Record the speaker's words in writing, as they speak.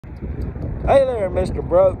Hey there, Mr.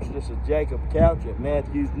 Broach. This is Jacob Couch at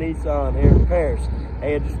Matthews Nissan here in Paris.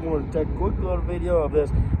 Hey, I just wanted to take a quick little video of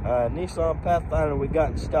this Nissan Pathfinder we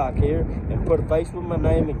got in stock here and put a face with my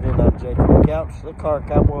name. Again, I'm Jacob Couch, the car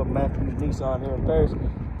cowboy of Matthews Nissan here in Paris.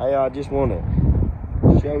 Hey, I just want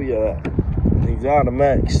to show you these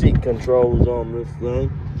automatic seat controls on this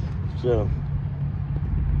thing. So,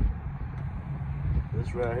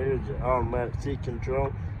 this right here is the automatic seat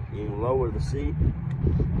control. You can lower the seat,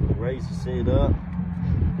 raise the seat up,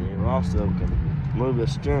 and you also can move the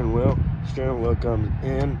steering wheel. The steering wheel comes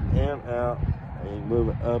in and out, and you move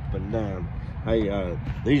it up and down. Hey,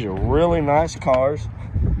 these are really nice cars.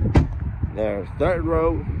 They're third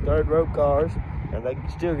row cars, and they can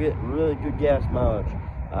still get really good gas mileage.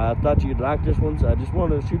 I thought you'd like this one, so I just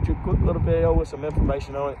wanted to shoot you a quick little video with some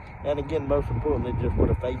information on it. And again, most importantly, just with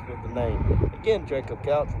a face with the name. Again, Jacob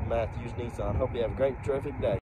Couch from Matthews Nissan. Hope you have a great, terrific day.